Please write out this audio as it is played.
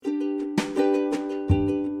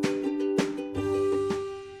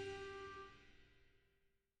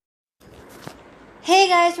Hey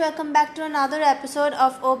guys, welcome back to another episode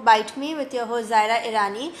of Oh Bite Me with your host Zaira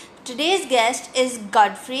Irani. Today's guest is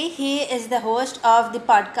Godfrey. He is the host of the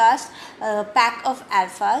podcast Pack of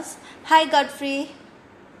Alphas. Hi Godfrey.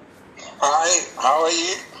 Hi, how are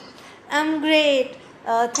you? I'm great.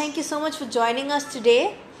 Thank you so much for joining us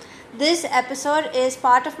today. This episode is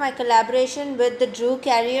part of my collaboration with the Drew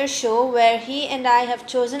Carrier Show, where he and I have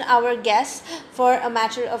chosen our guests for a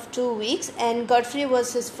matter of 2 weeks, and Godfrey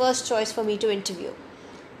was his first choice for me to interview.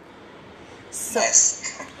 So,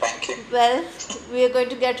 Nice, thank you. well, we are going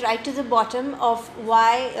to get right to the bottom of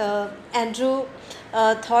why Andrew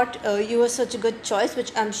thought you were such a good choice,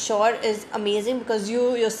 which I'm sure is amazing because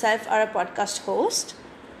you yourself are a podcast host.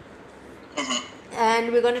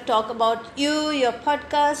 And we're going to talk about you, your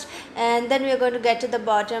podcast, and then we're going to get to the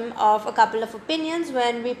bottom of a couple of opinions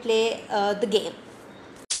when we play the game.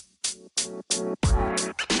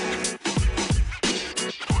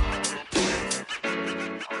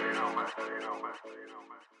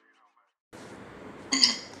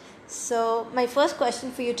 So, my first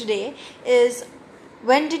question for you today is,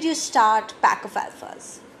 when did you start Pack of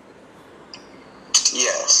Alphas?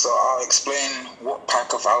 Yeah, so I'll explain what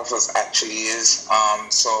Pack of Alphas actually is.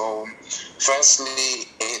 So, firstly,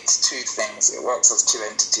 it's two things. It works as two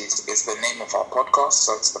entities. It's the name of our podcast,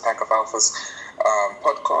 so it's the Pack of Alphas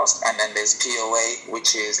podcast, and then there's POA,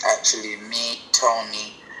 which is actually me,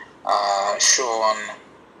 Tony, Sean,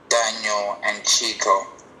 Daniel, and Chico.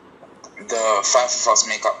 The five of us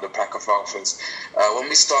make up the Pack of Alphas. When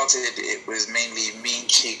we started, it was mainly me,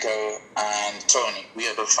 Chico, and Tony. We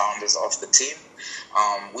are the founders of the team.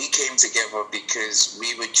 We came together because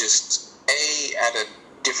we were just, A, at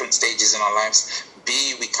different stages in our lives.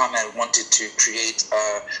 B, we kind of wanted to create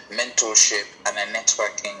a mentorship and a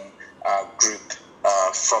networking group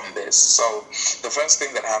from this. So the first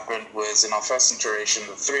thing that happened was in our first iteration,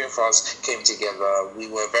 the three of us came together. We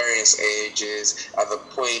were various ages. At the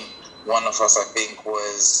point, one of us, I think,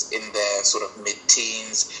 was in their sort of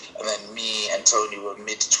mid-teens, and then me and Tony were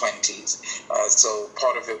mid-20s. So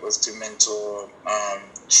part of it was to mentor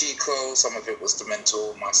Chico, some of it was to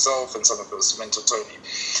mentor myself, and some of it was to mentor Tony.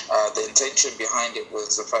 The intention behind it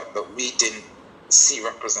was the fact that we didn't see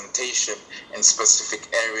representation in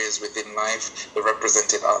specific areas within life that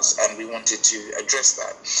represented us, and we wanted to address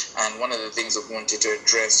that. And one of the things that we wanted to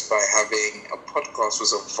address by having a podcast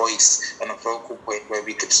was a voice and a focal point where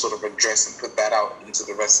we could sort of address and put that out into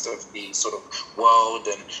the rest of the sort of world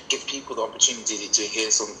and give people the opportunity to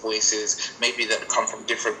hear some voices maybe that come from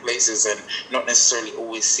different places and not necessarily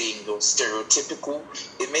always seeing your stereotypical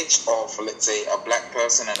image of, let's say, a black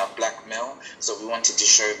person and a black male. So we wanted to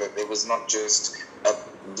show that there was not just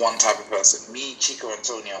one type of person. Me, Chico, and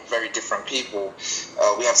Tony are very different people.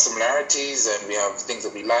 We have similarities and we have things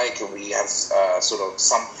that we like, and we have sort of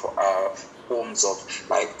some forms of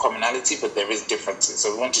like commonality, but there is differences.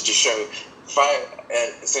 So we wanted to show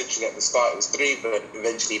essentially at the start it was three, but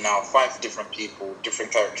eventually now five different people,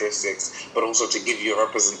 different characteristics, but also to give you a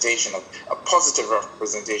representation of a positive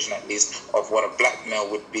representation at least of what a black male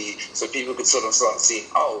would be, so people could sort of start seeing,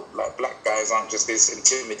 oh, like black guys aren't just this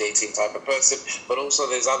intimidating type of person, but also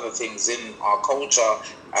there's other things in our culture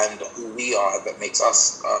and who we are that makes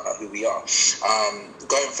us who we are.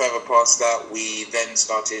 Going further past that, we then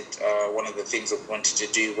started, one of the things that we wanted to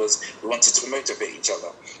do was we wanted to motivate each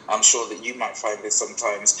other. I'm sure that you might find this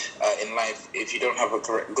sometimes in life. If you don't have a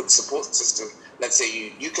good support system, let's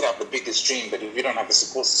say you could have the biggest dream, but if you don't have a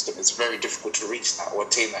support system, it's very difficult to reach that or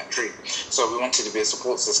attain that dream. So we wanted to be a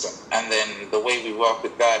support system. And then the way we work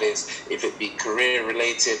with that is, if it be career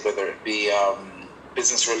related, whether it be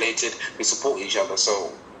business related, we support each other.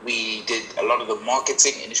 So we did a lot of the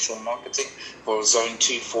initial marketing for Zone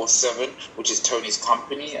 247, which is Tony's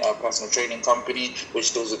company, a personal training company,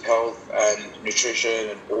 which deals with health and nutrition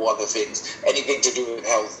and all other things. Anything to do with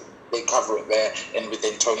health, they cover it there and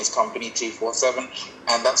within Tony's company, 247.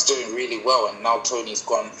 And that's doing really well. And now Tony's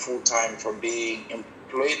gone full-time from being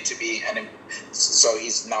employed to be so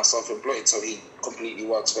he's now self-employed, so he completely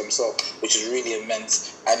works for himself, which is really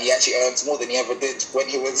immense, and he actually earns more than he ever did when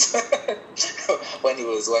he was when he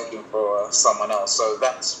was working for someone else. So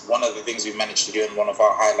that's one of the things we managed to do, and one of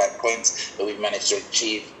our highlight points that we've managed to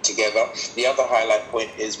achieve together. The other highlight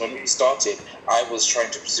point is, when we started, I was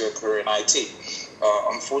trying to pursue a career in IT.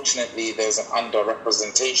 Unfortunately, there's an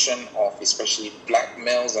underrepresentation of especially black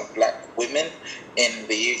males and black women in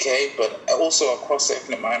the UK, but also across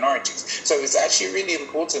ethnic minorities. So it's actually really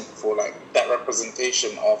important for like that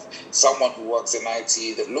representation of someone who works in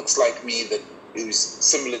IT that looks like me, that who's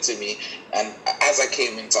similar to me, and as I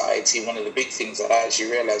came into IT, one of the big things that I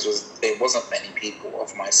actually realized was there wasn't many people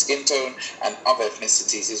of my skin tone and other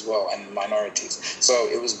ethnicities as well, and minorities. So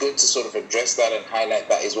it was good to sort of address that and highlight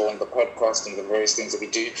that as well in the podcast and the various things that we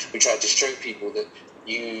do. We try to show people that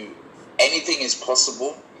anything is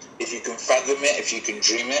possible if you can fathom it, if you can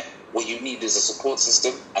dream it. What you need is a support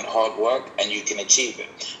system and hard work, and you can achieve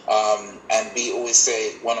it. And we always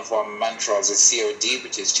say one of our mantras is COD,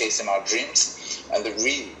 which is chasing our dreams. And the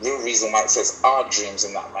real reason why it says our dreams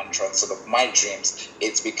in that mantra instead of my dreams,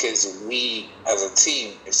 it's because we as a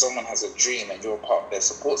team, if someone has a dream and you're part of their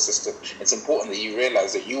support system, it's important that you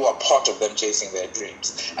realize that you are part of them chasing their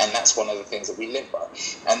dreams. And that's one of the things that we live by.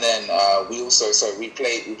 And then we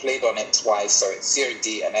played on it twice. So it's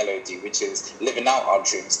COD and LOD, which is living out our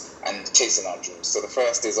dreams and chasing our dreams. So the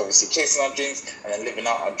first is obviously chasing our dreams, and then living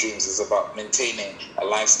out our dreams is about maintaining a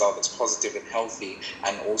lifestyle that's positive and healthy,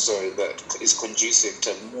 and also that is conducive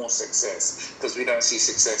to more success, because we don't see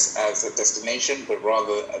success as a destination, but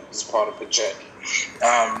rather as part of a journey.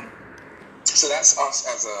 So that's us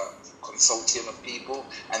as a consortium of people,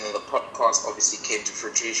 and then the podcast obviously came to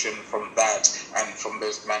fruition from that and from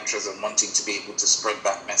those mantras and wanting to be able to spread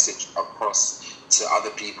that message across to other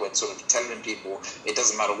people and sort of telling people it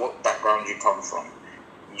doesn't matter what background you come from,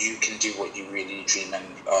 you can do what you really dream and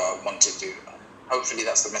want to do. Hopefully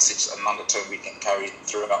that's the message and undertone we can carry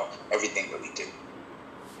throughout everything that we do.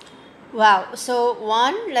 Wow. So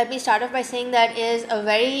one, let me start off by saying that is a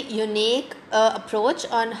very unique approach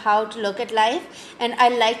on how to look at life, and I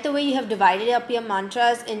like the way you have divided up your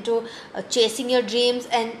mantras into chasing your dreams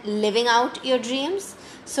and living out your dreams.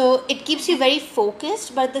 So it keeps you very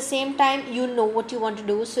focused, but at the same time you know what you want to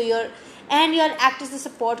do. So you'll act as a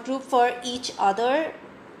support group for each other.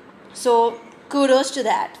 So kudos to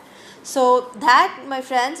that. So that, my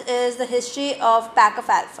friends, is the history of Pack of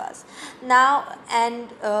Alphas. Now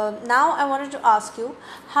I wanted to ask you,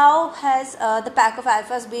 how has the Pack of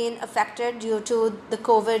Alphas been affected due to the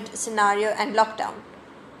COVID scenario and lockdown?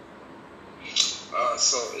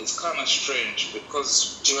 So it's kind of strange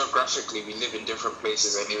because geographically we live in different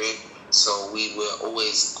places anyway. So we were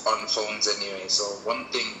always on phones anyway. So one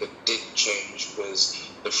thing that did change was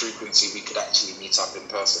the frequency we could actually meet up in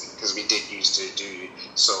person, because we did used to do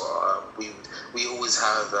so. We always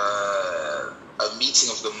have a meeting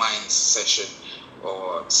of the minds session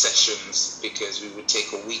or sessions, because we would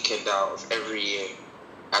take a weekend out of every year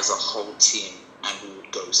as a whole team, and we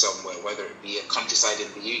would go somewhere, whether it be a countryside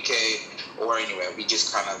in the UK or anywhere.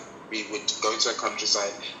 We would go to a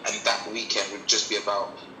countryside, and that weekend would just be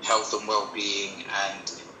about health and well-being,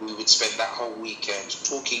 and we would spend that whole weekend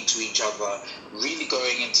talking to each other, really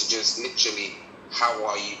going into just literally, how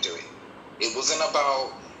are you doing? It wasn't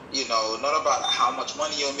about, not about how much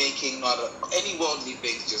money you're making, not any worldly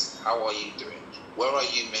things, just how are you doing? Where are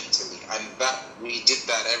you mentally? And we do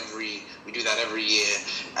that every year,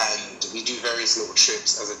 and we do various little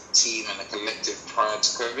trips as a team and a collective prior to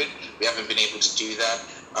COVID. We haven't been able to do that.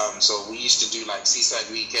 So we used to do like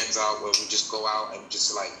seaside weekends out where we just go out and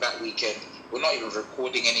just like that weekend, we're not even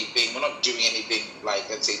recording anything. We're not doing anything like,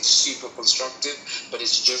 let's say, super constructive, but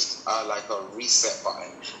it's just like a reset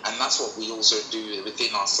button. And that's what we also do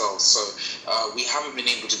within ourselves. So we haven't been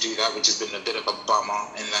able to do that, which has been a bit of a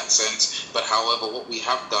bummer in that sense. But however, what we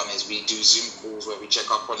have done is we do Zoom calls where we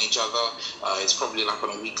check up on each other. It's probably like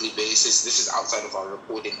on a weekly basis. This is outside of our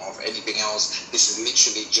recording of anything else. This is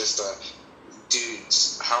literally just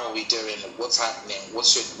dudes, how are we doing? What's happening?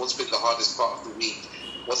 What's been the hardest part of the week?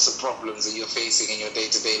 What's the problems that you're facing in your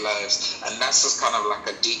day-to-day lives? And that's just kind of like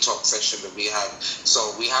a detox session that we have. So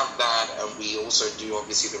we have that, and we also do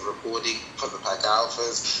obviously the recording for the Pack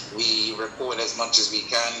Alphas. We record as much as we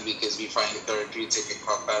can because we find it therapeutic and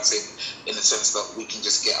cathartic in the sense that we can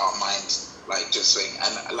just get our minds like just saying.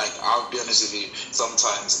 And like, I'll be honest with you,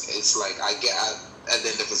 sometimes it's like I get at the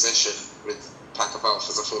end of a session with Pack of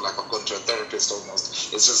Alphas, I feel like I've gone to a therapist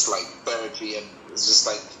almost. It's just like therapy, and it's just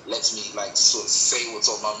like lets me like sort of say what's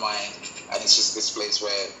on my mind, and it's just this place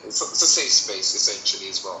where it's a safe space essentially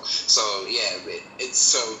as well. So yeah,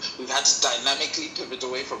 so we've had to dynamically pivot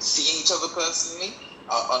away from seeing each other personally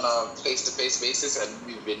on a face-to-face basis and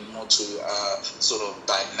move in more to a sort of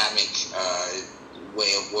dynamic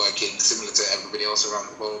way of working, similar to everybody else around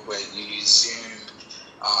the world, where you use Zoom.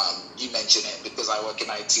 You mention it because I work in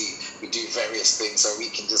IT. We do various things, so we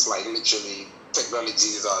can just like literally,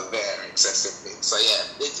 technologies are there excessively. So yeah,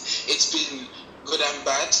 it's been good and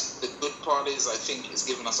bad. The good part is I think it's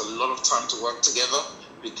given us a lot of time to work together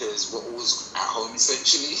because we're always at home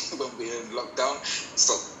essentially when we're in lockdown.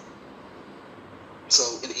 So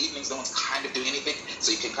So in the evenings, no one's kind of doing anything,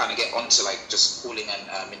 so you can kind of get onto like just calling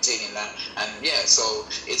and maintaining that. And yeah, so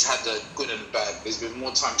it's had the good and bad. There's been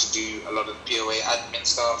more time to do a lot of POA admin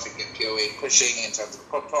stuff and get POA pushing in terms of the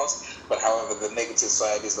podcast. But however, the negative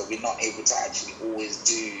side is that we're not able to actually always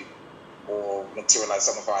do or materialize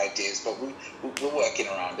some of our ideas. But we're working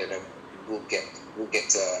around it, and we'll get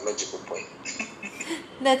to a logical point.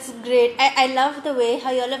 That's great. I love the way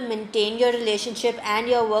how you all have maintained your relationship and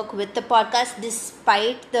your work with the podcast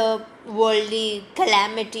despite the worldly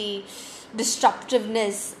calamity,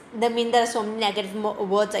 disruptiveness. I mean, there are so many negative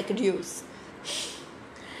words I could use.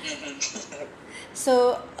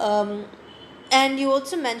 So, and you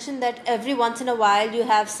also mentioned that every once in a while you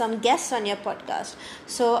have some guests on your podcast.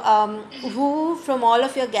 So, who from all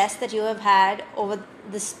of your guests that you have had over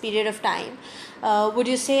this period of time, would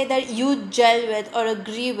you say that you gel with or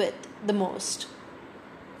agree with the most?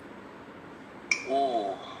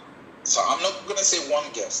 Ooh. So I'm not going to say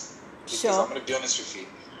one guest. Because I'm going to be honest with you.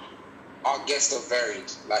 Our guests are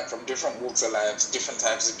varied, like from different walks of life, different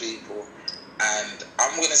types of people. And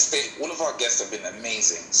I'm going to say all of our guests have been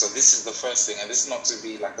amazing. So this is the first thing, and this is not to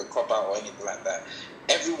be like a cop-out or anything like that.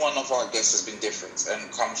 Every one of our guests has been different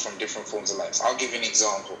and comes from different forms of life. I'll give you an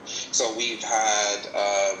example. So we've had,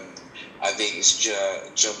 I think it's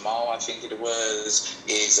Jamal, I think it was,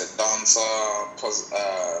 is a dancer,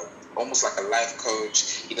 almost like a life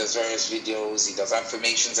coach. He does various videos. He does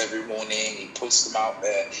affirmations every morning. He posts them out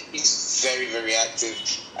there. He's very, very active,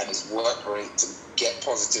 and his work rate to get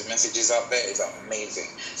positive messages out there is amazing.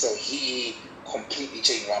 So he completely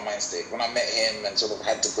changed my mindset. When I met him and sort of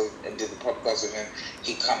had to go and do the podcast with him,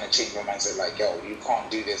 he kind of changed my mindset. Like, yo, you can't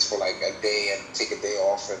do this for like a day and take a day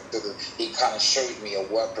off. And he kind of showed me a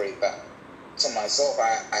work rate that, to myself,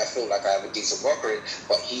 I feel like I have a decent work rate,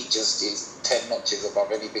 but he just is 10 notches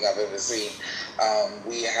above anything I've ever seen.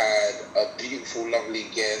 We had a beautiful, lovely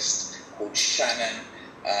guest called Shannon.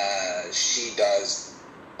 She does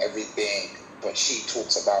everything, but she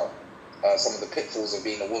talks about some of the pitfalls of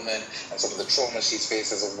being a woman and some of the trauma she's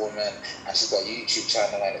faced as a woman. And she's got a YouTube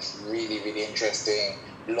channel, and it's really, really interesting.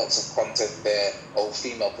 Lots of content there, a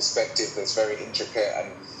female perspective that's very intricate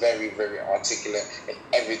and very, very articulate in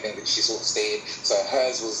everything that she sort of stated. So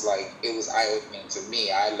hers was like, it was eye-opening to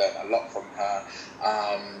me. I learned a lot from her.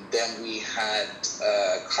 Then we had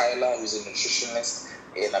Kyla, who's a nutritionist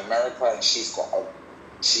in America, and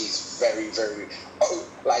she's very, very,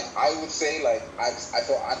 like I would say, like I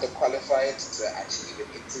felt underqualified to actually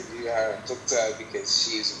even interview her and talk to her because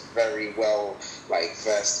she's very well like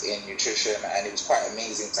versed in nutrition, and it was quite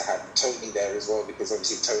amazing to have Tony there as well, because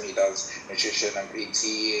obviously Tony does nutrition and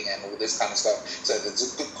PTing and all this kind of stuff. So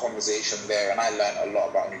there's a good conversation there, and I learned a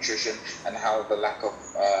lot about nutrition and how the lack of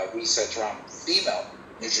research around female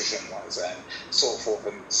nutrition was and so forth,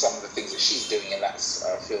 and some of the things that she's doing in that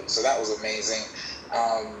field. So that was amazing.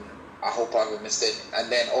 I hope I haven't missed it.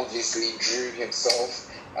 And then obviously Drew himself,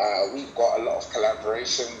 we've got a lot of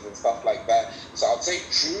collaborations and stuff like that. So I'd say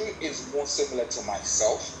Drew is more similar to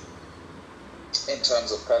myself in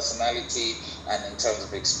terms of personality and in terms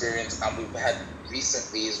of experience. And we've had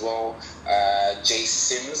recently as well Jay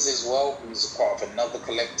Sims as well, who's a part of another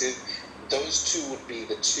collective. Those two would be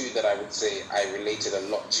the two that I would say I related a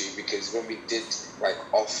lot to, because when we did like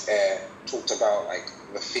off air, talked about like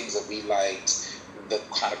the things that we liked, the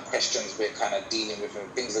kind of questions we're kind of dealing with and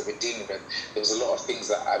things that we're dealing with, there was a lot of things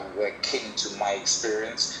that were akin to my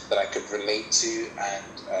experience that I could relate to,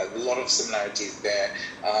 and a lot of similarities there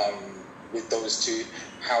with those two.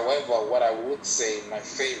 However, what I would say my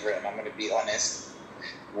favorite, and I'm going to be honest,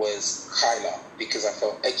 was Kyla, because I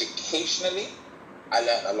felt educationally I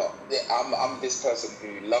learned a lot. I'm this person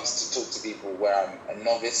who loves to talk to people where I'm a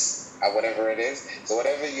novice at whatever it is. So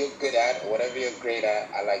whatever you're good at or whatever you're great at,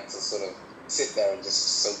 I like to sort of sit there and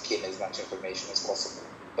just soak in as much information as possible.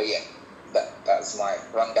 But yeah, that's my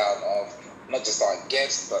rundown of not just our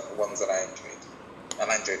guests, but the ones that I enjoyed. And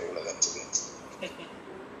I enjoyed all of them, to be honest.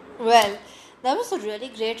 Well, that was a really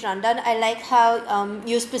great rundown. I like how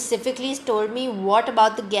you specifically told me what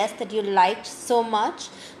about the guest that you liked so much.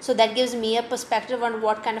 So that gives me a perspective on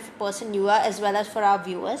what kind of a person you are, as well as for our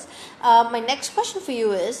viewers. My next question for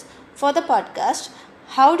you is, for the podcast,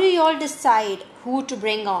 how do you all decide who to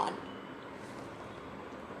bring on?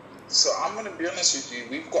 So I'm going to be honest with you,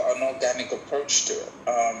 we've got an organic approach to it.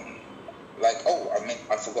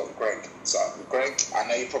 I forgot Greg. So Greg, I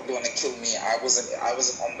know you probably want to kill me. I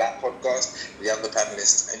wasn't on that podcast. The other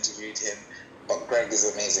panelists interviewed him, but Greg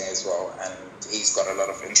is amazing as well, and he's got a lot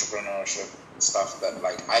of entrepreneurship stuff that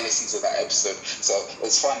like I listened to that episode. So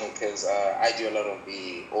it's funny because I do a lot of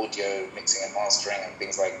the audio mixing and mastering and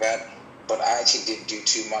things like that. but I actually didn't do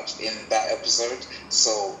too much in that episode.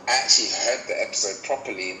 So I actually heard the episode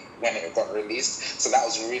properly when it got released. So that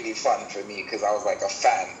was really fun for me because I was like a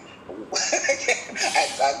fan.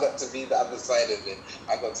 I got to be the other side of it.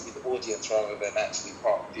 I got to be the audience rather than actually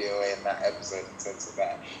part of POA in that episode in terms of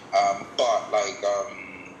that.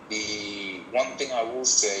 The one thing I will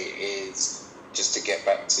say is, just to get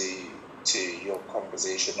back to your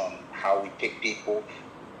conversation on how we pick people,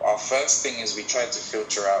 our first thing is we try to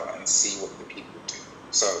filter out and see what the people do.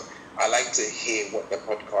 So I like to hear what the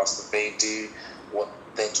podcast that they do, what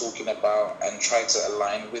they're talking about, and try to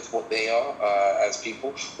align with what they are as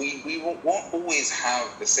people. We won't always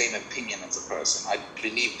have the same opinion as a person. I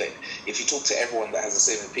believe that if you talk to everyone that has the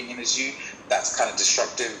same opinion as you, that's kind of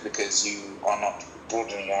destructive because you are not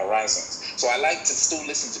broadening your horizons. So I like to still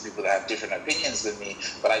listen to people that have different opinions than me,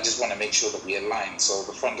 but I just want to make sure that we align. So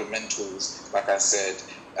the fundamentals, like I said,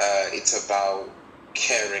 it's about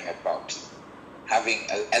caring about people, having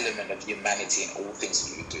an element of humanity in all things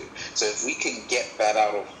that you do. So if we can get that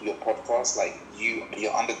out of your podcast, like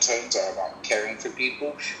your undertones are about caring for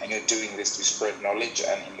people, and you're doing this to spread knowledge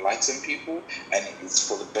and enlighten people, and it's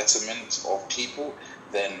for the betterment of people,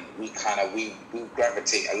 then we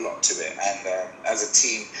gravitate a lot to it. And as a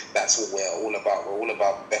team, that's what we're all about. We're all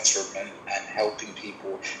about betterment and helping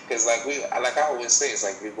people. Because like I always say, it's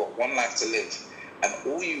like we've got one life to live. And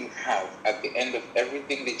all you have at the end of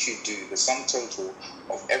everything that you do, the sum total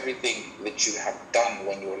of everything that you have done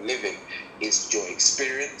when you're living, is your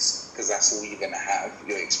experience, because that's all you're going to have,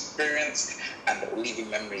 your experience and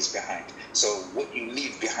leaving memories behind. So what you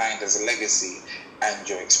leave behind as a legacy and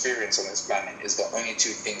your experience on this planet is the only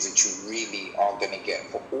two things that you really are going to get.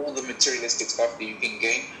 For all the materialistic stuff that you can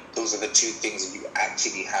gain, those are the two things that you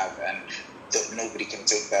actually have, and that nobody can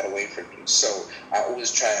take that away from you. So I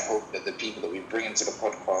always try and hope that the people that we bring into the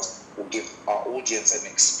podcast will give our audience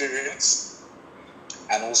an experience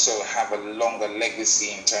and also have a longer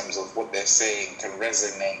legacy in terms of what they're saying can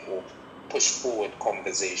resonate or push forward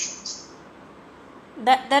conversations.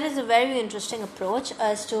 That is a very interesting approach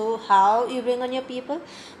as to how you bring on your people,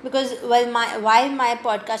 because while my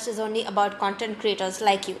podcast is only about content creators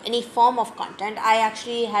like you, any form of content, I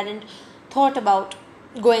actually hadn't thought about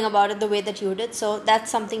going about it the way that you did. So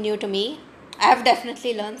that's something new to me. I have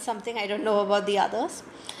definitely learned something I don't know about the others.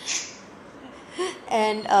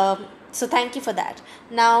 And so thank you for that.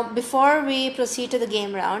 Now, before we proceed to the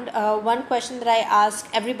game round, one question that I ask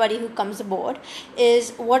everybody who comes aboard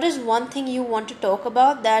is, what is one thing you want to talk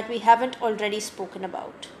about that we haven't already spoken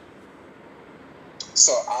about?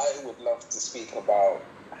 So I would love to speak about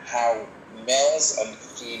how males and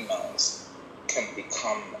females can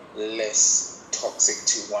become less toxic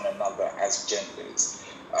to one another as genders,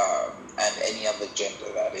 and any other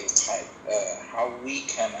gender that is type. How we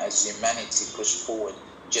can, as humanity, push forward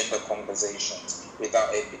gender conversations without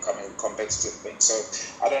it becoming a competitive thing. So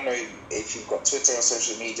I don't know if you've got Twitter or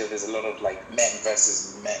social media, there's a lot of like men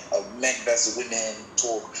versus women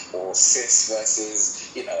talk, or cis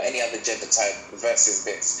versus, any other gender type versus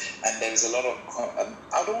this. And there's a lot of,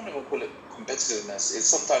 I don't even call it competitiveness, it's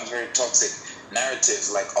sometimes very toxic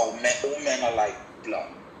narratives like, all men are like blah,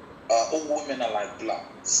 all women are like blah,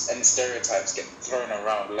 and stereotypes get thrown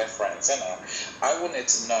around left, right, and center. I wanted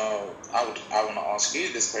to know, I want to ask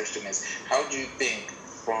you this question is, how do you think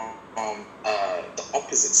from the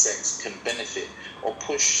opposite sex can benefit or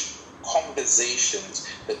push conversations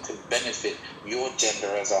that could benefit your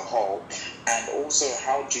gender as a whole? And also,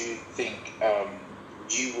 how do you think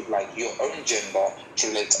you would like your own gender to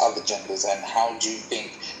relate to other genders, and how do you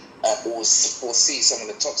think or foresee some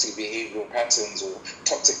of the toxic behavioral patterns or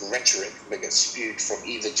toxic rhetoric that gets spewed from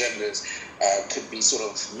either genders could be sort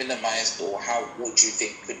of minimized, or how would you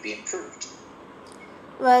think could be improved?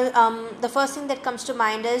 Well, the first thing that comes to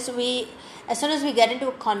mind is as soon as we get into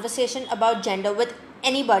a conversation about gender with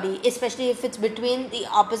anybody, especially if it's between the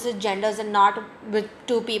opposite genders and not with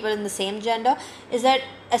two people in the same gender, is that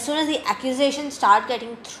as soon as the accusations start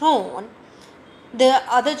getting thrown, the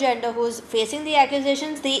other gender who's facing the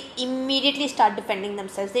accusations, they immediately start defending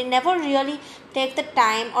themselves. They never really take the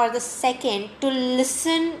time or the second to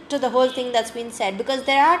listen to the whole thing that's been said, because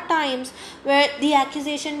there are times where the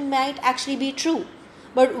accusation might actually be true,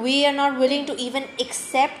 but we are not willing to even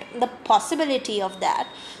accept the possibility of that.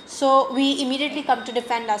 So we immediately come to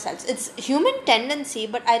defend ourselves. It's human tendency,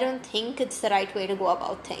 but I don't think it's the right way to go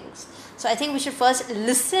about things. So I think we should first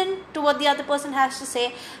listen to what the other person has to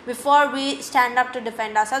say before we stand up to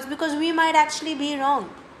defend ourselves, because we might actually be wrong.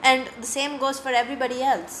 And the same goes for everybody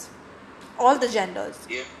else, all the genders.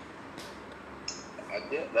 Yeah.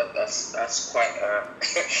 That's quite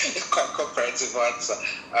quite comprehensive answer.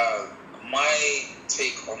 my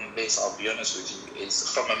take on this, I'll be honest with you, is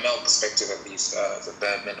from a male perspective at least, the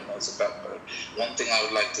bare minimum is a backbone. One thing I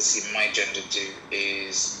would like to see my gender do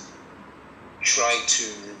is try to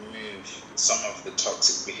remove some of the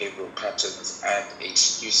toxic behavioral patterns and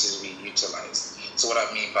excuses we utilize. So what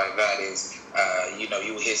I mean by that is,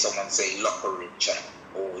 you hear someone say locker room chat,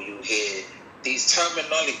 or you hear these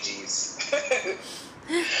terminologies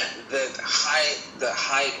that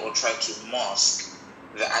hide or try to mask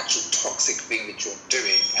the actual toxic thing that you're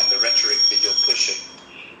doing and the rhetoric that you're pushing.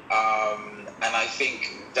 And I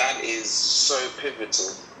think that is so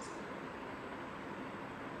pivotal.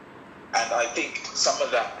 And I think some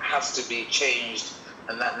of that has to be changed,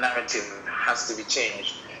 and that narrative has to be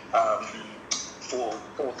changed for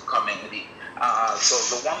forthcomingly. So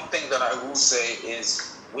the one thing that I will say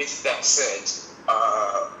is, with that said,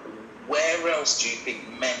 where else do you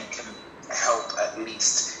think men can help, at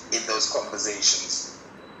least in those conversations?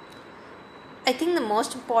 I think the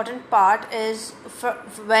most important part is, for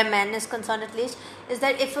where men is concerned at least, is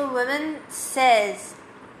that if a woman says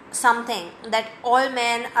something that all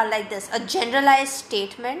men are like this, a generalized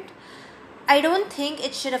statement, I don't think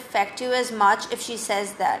it should affect you as much if she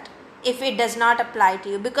says that, if it does not apply to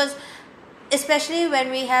you. Because especially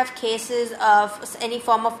when we have cases of any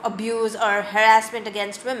form of abuse or harassment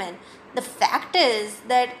against women, the fact is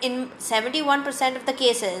that in 71% of the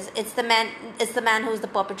cases, it's the man who's the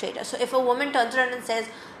perpetrator. So if a woman turns around and says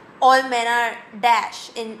all men are dash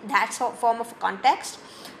in that form of context,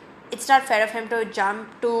 it's not fair of him to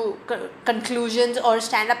jump to conclusions or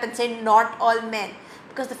stand up and say not all men,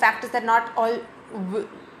 because the fact is that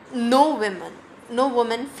no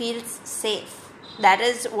woman feels safe. That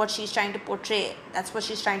is what she's trying to portray. That's what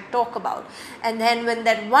she's trying to talk about. And then when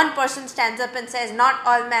that one person stands up and says not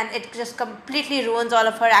all men, it just completely ruins all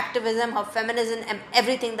of her activism, her feminism, and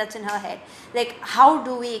everything that's in her head. Like, how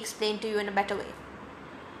do we explain to you in a better way?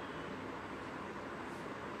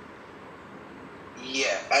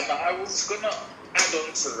 Yeah, and I was going to add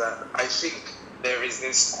on to that. I think there is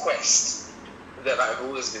this quest that I've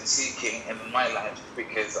always been seeking in my life,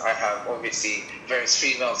 because I have obviously various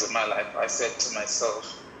females in my life. I said to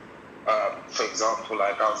myself, for example,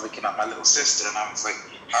 like I was looking at my little sister and I was like,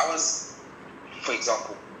 how is, for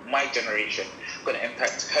example, my generation going to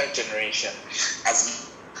impact her generation,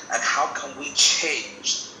 and how can we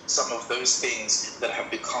change some of those things that have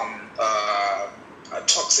become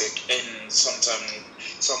toxic in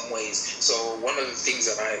some ways. So one of the things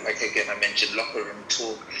that I mentioned locker room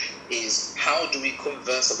talk, is how do we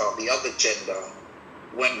converse about the other gender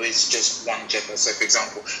when it's just one gender? So for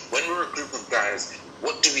example, when we're a group of guys,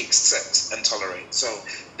 what do we accept and tolerate? So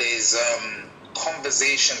there's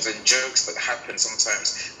conversations and jokes that happen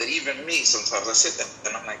sometimes that even me, sometimes I sit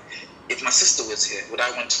there and I'm like, if my sister was here, would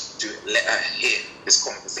I want to let her hear this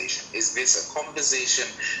conversation? Is this a conversation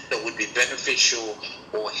that would be beneficial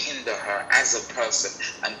or hinder her as a person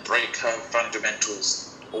and break her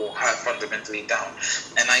fundamentals or her fundamentally down?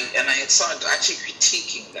 And I started actually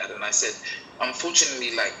critiquing that, and I said,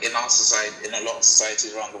 unfortunately, like in our society, in a lot of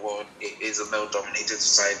societies around the world, it is a male-dominated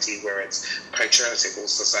society where it's patriarchal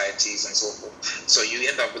societies and so forth. So you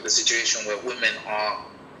end up with a situation where women are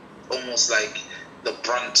almost like the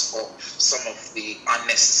brunt of some of the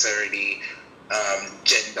unnecessarily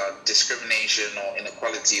gender discrimination or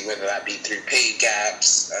inequality, whether that be through pay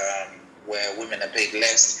gaps, where women are paid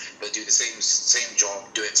less but do the same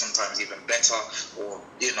job, do it sometimes even better, or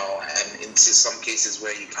and in some cases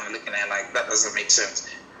where you're kind of looking at it like, that doesn't make sense.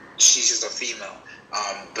 She's just a female,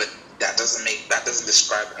 but that doesn't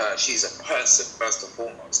describe her. She's a person first and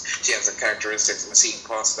foremost. She has the characteristics, and seeing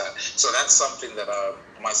past that. So that's something that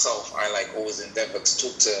myself, I always endeavor to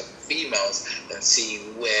talk to females and see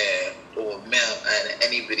where, or male and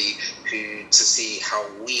anybody to see how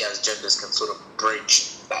we as genders can sort of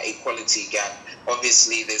bridge that equality gap.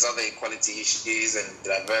 Obviously there's other equality issues and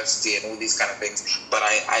diversity and all these kind of things, but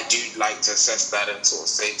I do like to assess that and sort of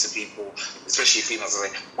say to people, especially females, I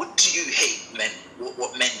say, what do you hate men,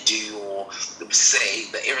 what men do or say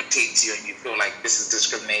that irritates you and you feel like this is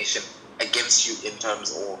discrimination against you in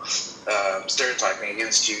terms, or stereotyping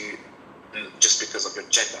against you just because of your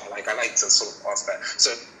gender? I like to sort of ask that.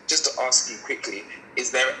 So just to ask you quickly,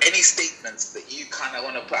 is there any statements that you kind of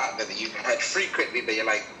want to put out there that you've heard frequently that you're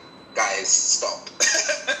like, guys, stop?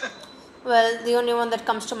 Well, the only one that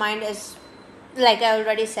comes to mind is, like I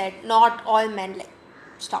already said, not all men.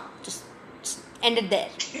 Stop, just end it there.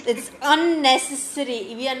 It's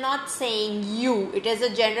unnecessary. We are not saying you. It is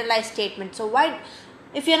a generalized statement. So why,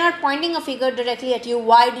 if you're not pointing a finger directly at you,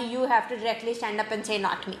 why do you have to directly stand up and say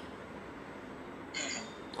not me?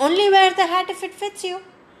 Only wear the hat if it fits you.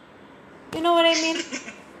 You know what I mean?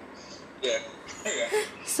 Yeah. Yeah.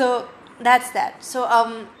 So that's that. So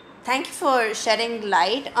thank you for shedding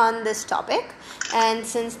light on this topic. And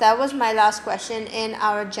since that was my last question in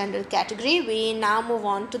our general category, we now move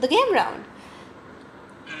on to the game round.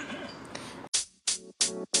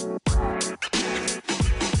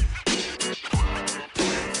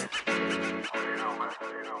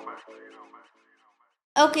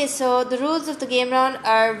 Okay, so the rules of the game round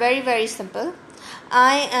are very, very simple.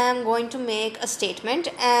 I am going to make a statement,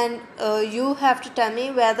 and you have to tell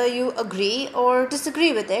me whether you agree or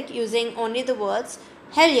disagree with it using only the words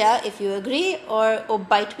hell yeah if you agree, or oh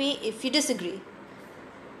bite me if you disagree.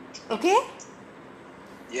 Okay?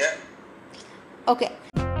 Yeah. Okay.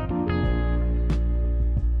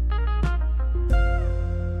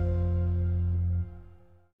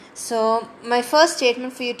 So, my first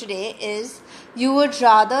statement for you today is you would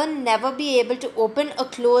rather never be able to open a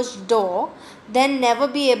closed door than never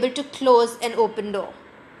be able to close an open door.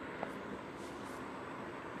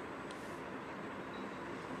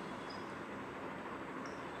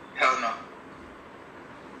 Hell no.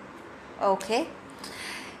 Okay.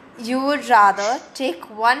 You would rather take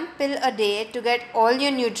one pill a day to get all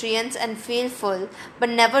your nutrients and feel full but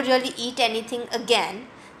never really eat anything again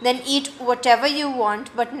than eat whatever you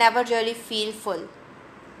want but never really feel full.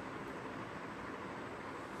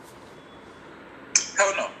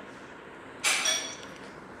 Hell no.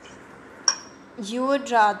 You would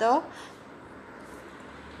rather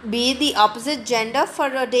be the opposite gender for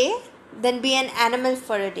a day than be an animal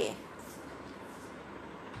for a day.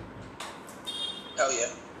 Hell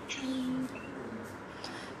yeah.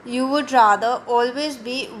 You would rather always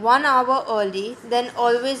be 1 hour early than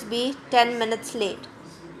always be 10 minutes late.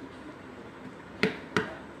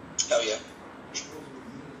 Hell yeah.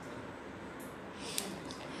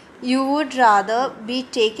 You would rather be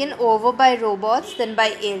taken over by robots than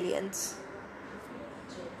by aliens.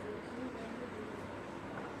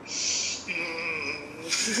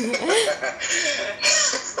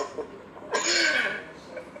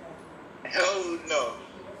 Hell no.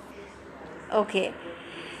 Okay.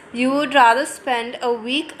 You would rather spend a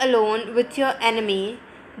week alone with your enemy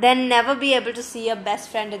than never be able to see your best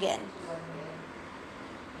friend again.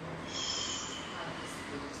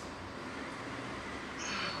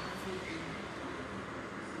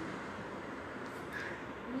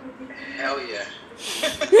 Hell yeah.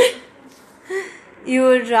 You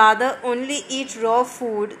would rather only eat raw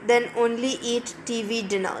food than only eat TV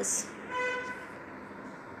dinners.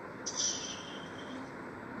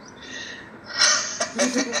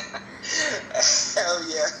 Hell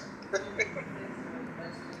yeah.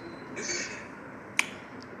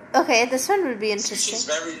 Okay, this one will be interesting. She's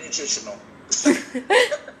very nutritional.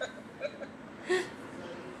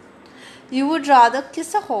 You would rather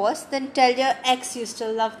kiss a horse than tell your ex you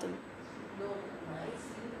still love them.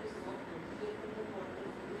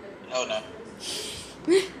 Hell no.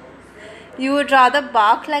 You would rather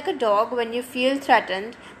bark like a dog when you feel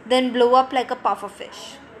threatened than blow up like a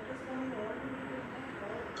pufferfish.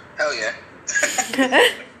 Hell yeah.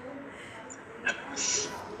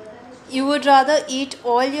 You would rather eat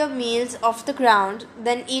all your meals off the ground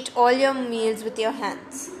than eat all your meals with your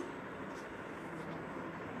hands.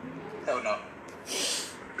 Hell no.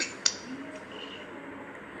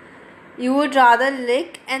 You would rather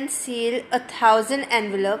lick and seal 1,000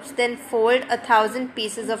 envelopes than fold 1,000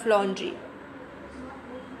 pieces of laundry.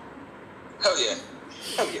 Hell yeah.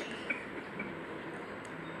 Hell yeah.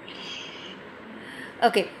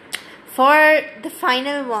 Okay, for the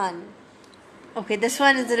final one. Okay, this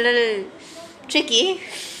one is a little tricky.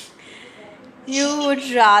 You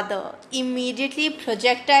would rather immediately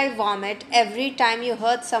projectile vomit every time you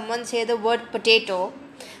heard someone say the word potato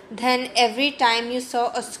than every time you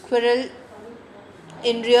saw a squirrel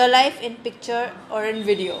in real life, in picture, or in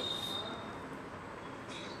video.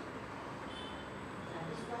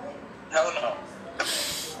 Hell no.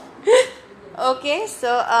 Okay, so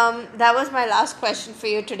that was my last question for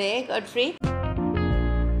you today, Godfrey.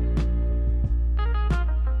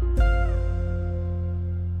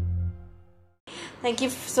 Thank you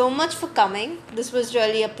so much for coming. This was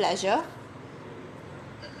really a pleasure.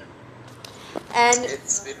 And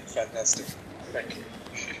It's been fantastic. Thank you.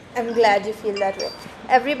 I'm glad you feel that way.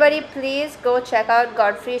 Everybody, please go check out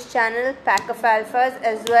Godfrey's channel, Pack of Alphas,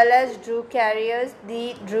 as well as Drew Carrier's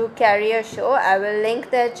The Drew Carrier Show. I will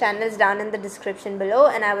link their channels down in the description below,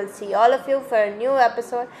 and I will see all of you for a new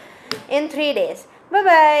episode in 3 days.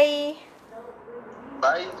 Bye-bye.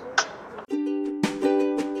 Bye.